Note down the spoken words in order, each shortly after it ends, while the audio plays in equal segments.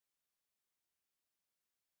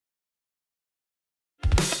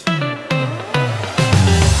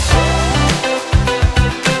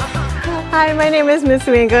my name is Miss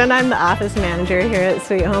Wingo and I'm the office manager here at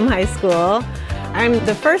Sweet Home High School. I'm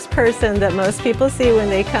the first person that most people see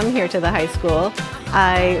when they come here to the high school.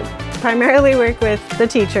 I primarily work with the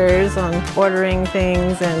teachers on ordering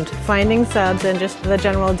things and finding subs and just the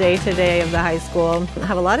general day-to-day of the high school. I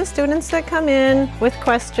have a lot of students that come in with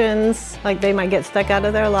questions, like they might get stuck out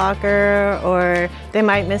of their locker, or they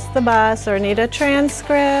might miss the bus, or need a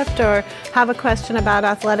transcript, or have a question about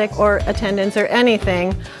athletic or attendance or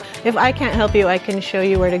anything. If I can't help you, I can show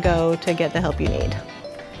you where to go to get the help you need.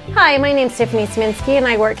 Hi, my name's Tiffany Sminsky and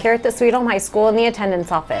I work here at the Sweet Home High School in the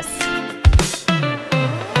attendance office.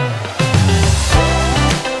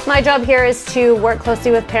 My job here is to work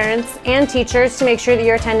closely with parents and teachers to make sure that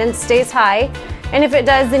your attendance stays high. And if it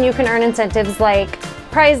does, then you can earn incentives like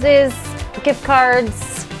prizes, gift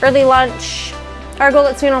cards, early lunch. Our goal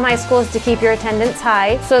at Sweet Home High School is to keep your attendance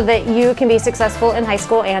high so that you can be successful in high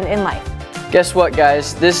school and in life. Guess what,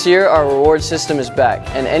 guys? This year our reward system is back,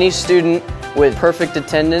 and any student with perfect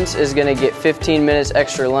attendance is going to get 15 minutes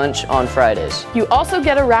extra lunch on Fridays. You also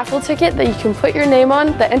get a raffle ticket that you can put your name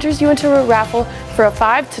on that enters you into a raffle for a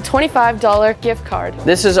 $5 to $25 gift card.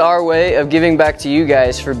 This is our way of giving back to you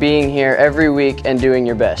guys for being here every week and doing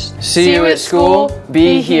your best. See you at school,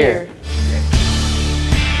 be here.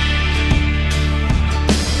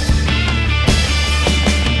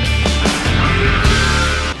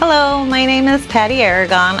 Hello, my name is Patty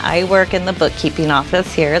Aragon. I work in the bookkeeping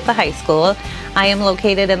office here at the high school. I am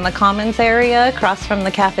located in the Commons area across from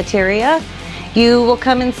the cafeteria. You will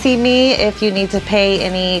come and see me if you need to pay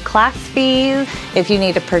any class fees, if you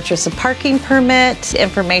need to purchase a parking permit,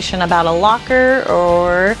 information about a locker,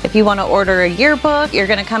 or if you want to order a yearbook. You're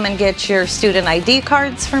going to come and get your student ID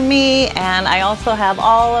cards from me, and I also have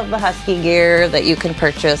all of the Husky gear that you can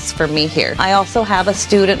purchase from me here. I also have a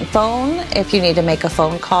student phone. If you need to make a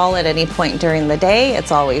phone call at any point during the day,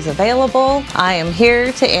 it's always available. I am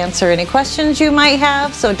here to answer any questions you might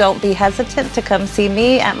have, so don't be hesitant to come see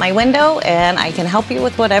me at my window, and I can help you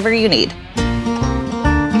with whatever you need.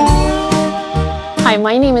 Hi,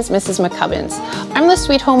 my name is Mrs. McCubbins. I'm the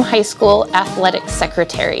Sweet Home High School Athletics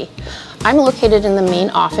Secretary. I'm located in the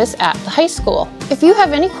main office at the high school. If you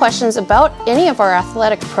have any questions about any of our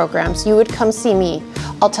athletic programs, you would come see me.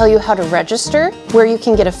 I'll tell you how to register, where you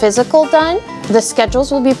can get a physical done. The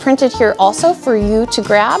schedules will be printed here also for you to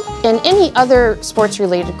grab, and any other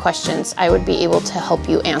sports-related questions I would be able to help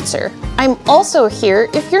you answer. I'm also here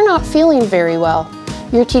if you're not feeling very well.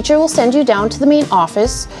 Your teacher will send you down to the main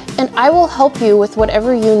office, and I will help you with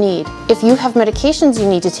whatever you need. If you have medications you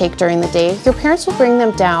need to take during the day, your parents will bring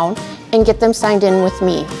them down and get them signed in with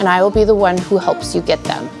me, and I will be the one who helps you get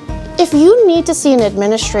them. If you need to see an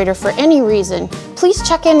administrator for any reason, please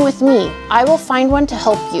check in with me. I will find one to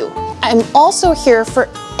help you. I'm also here for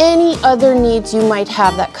any other needs you might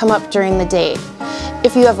have that come up during the day.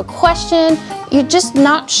 If you have a question you're just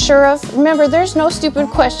not sure of, remember, there's no stupid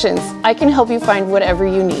questions. I can help you find whatever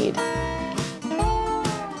you need.